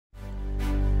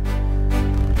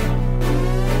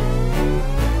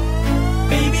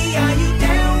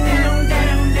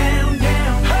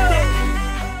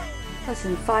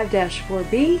Lesson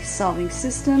 5-4B, Solving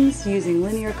Systems Using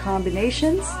Linear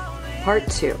Combinations, Part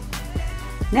 2.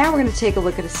 Now we're going to take a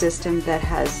look at a system that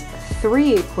has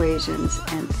 3 equations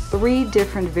and 3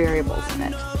 different variables in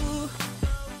it.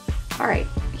 Alright,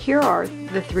 here are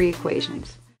the 3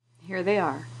 equations. Here they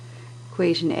are.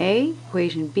 Equation A,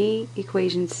 equation B,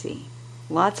 equation C.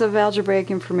 Lots of algebraic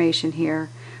information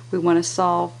here. We want to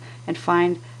solve and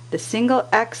find the single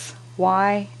x,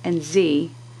 y, and z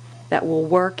that will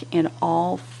work in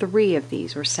all 3 of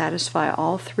these, or satisfy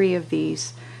all 3 of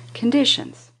these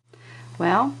conditions.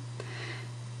 Well,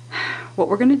 what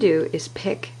we're going to do is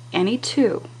pick any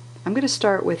 2. I'm going to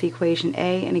start with equation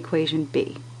A and equation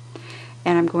B.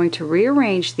 And I'm going to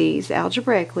rearrange these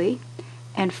algebraically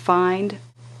and find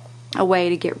a way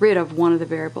to get rid of one of the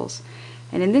variables.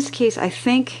 And in this case, I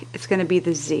think it's going to be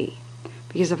the z.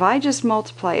 Because if I just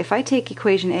multiply, if I take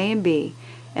equation A and B,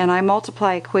 and I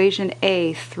multiply equation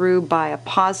A through by a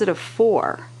positive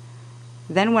 4,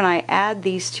 then when I add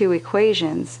these 2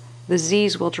 equations, the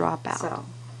z's will drop out. So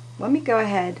let me go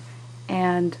ahead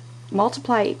and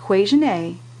multiply equation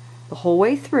A the whole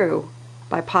way through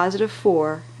by positive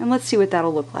 4, and let's see what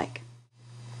that'll look like.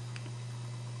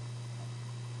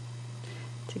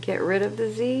 To get rid of the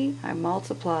z, I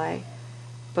multiply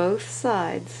both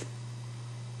sides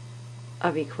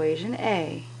of equation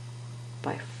A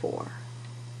by 4.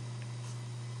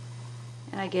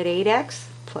 And I get 8x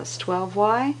plus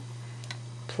 12y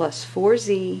plus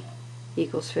 4z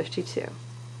equals 52.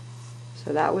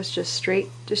 So that was just straight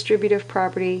distributive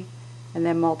property and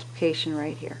then multiplication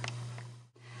right here.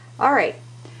 Alright,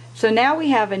 so now we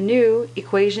have a new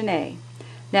equation A.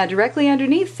 Now directly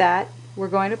underneath that, we're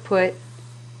going to put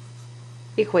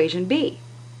equation B.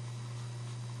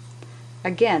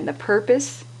 Again, the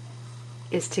purpose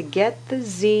is to get the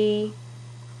z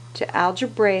to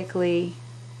algebraically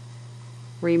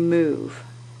remove.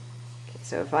 Okay,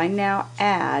 so if I now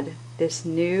add this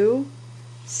new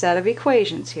set of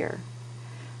equations here,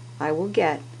 I will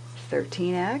get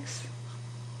 13x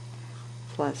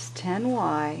plus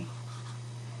 10y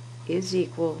is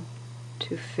equal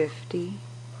to 59.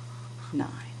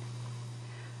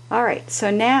 Alright, so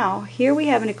now here we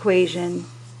have an equation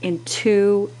in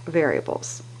 2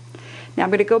 variables. Now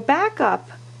I'm going to go back up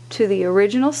to the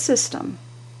original system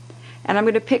and I'm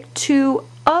going to pick 2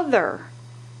 other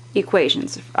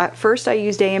equations. First I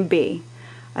used A and B.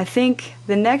 I think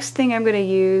the next thing I'm going to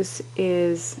use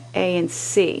is A and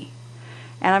C.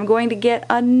 And I'm going to get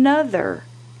another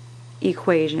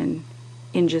equation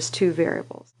in just 2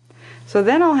 variables. So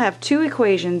then I'll have 2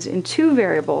 equations in 2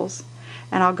 variables,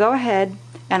 and I'll go ahead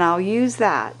and I'll use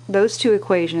those 2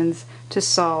 equations to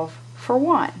solve for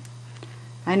 1.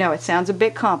 I know it sounds a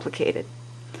bit complicated,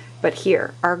 but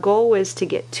here, our goal was to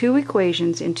get 2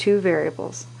 equations in 2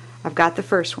 variables. I've got the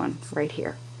first one right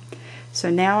here. So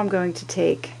now I'm going to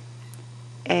take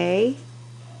A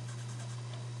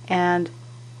and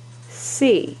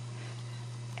C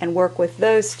and work with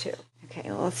those 2.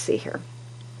 Okay, well, let's see here.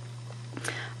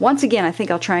 Once again, I think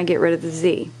I'll try and get rid of the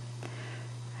z.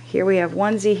 Here we have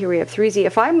 1z, here we have 3z.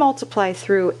 If I multiply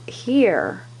through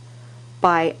here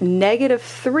by negative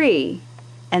 3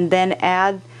 and then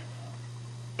add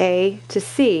A to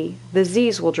C, the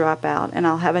z's will drop out and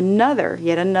I'll have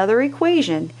yet another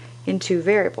equation in 2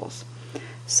 variables.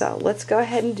 So let's go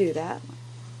ahead and do that.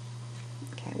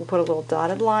 Okay, we'll put a little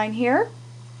dotted line here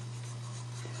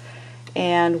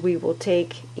and we will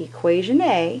take equation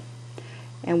A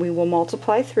and we will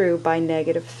multiply through by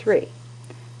negative 3.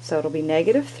 So it'll be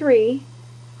negative 3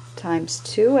 times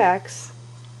 2x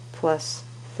plus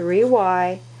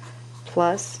 3y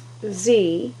plus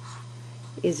z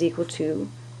is equal to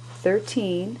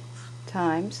 13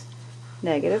 times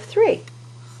negative 3.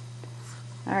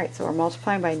 Alright, so we're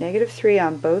multiplying by negative 3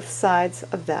 on both sides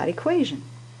of that equation.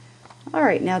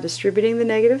 Alright, now distributing the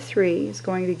negative 3 is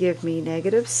going to give me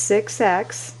negative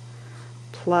 6x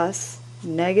plus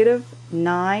negative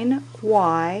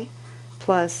 9y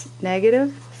plus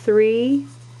negative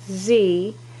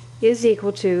 3z is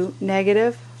equal to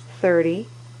negative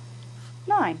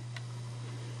 39.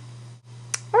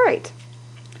 Alright,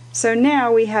 so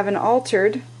now we have an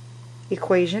altered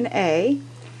equation A,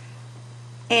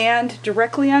 and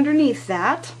directly underneath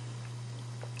that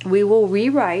we will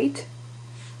rewrite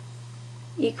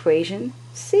equation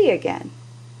C again.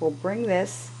 We'll bring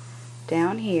this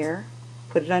down here,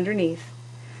 put it underneath,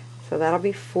 so that'll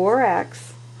be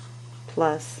 4x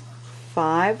plus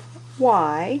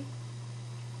 5y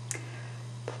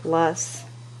plus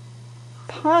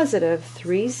positive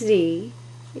 3z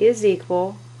is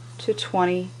equal to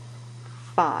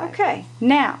 25. Okay,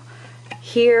 now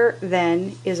here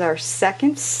then is our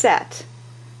second set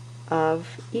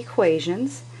of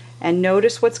equations, and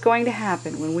notice what's going to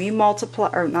happen when we multiply,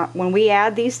 or not, when we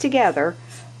add these together.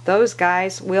 Those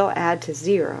guys will add to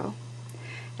 0,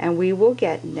 and we will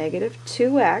get negative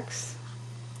 2x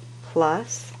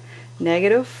plus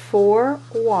negative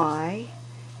 4y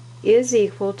is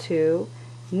equal to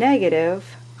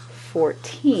negative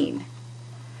 14.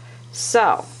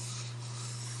 So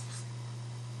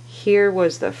here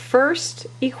was the first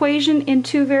equation in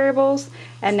 2 variables,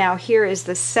 and now here is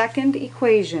the second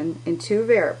equation in 2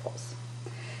 variables.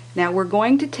 Now we're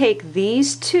going to take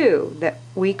these two that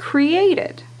we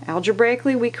created,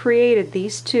 algebraically we created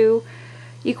these 2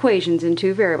 equations in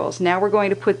 2 variables. Now we're going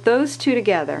to put those two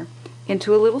together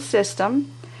into a little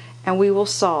system, and we will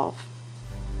solve.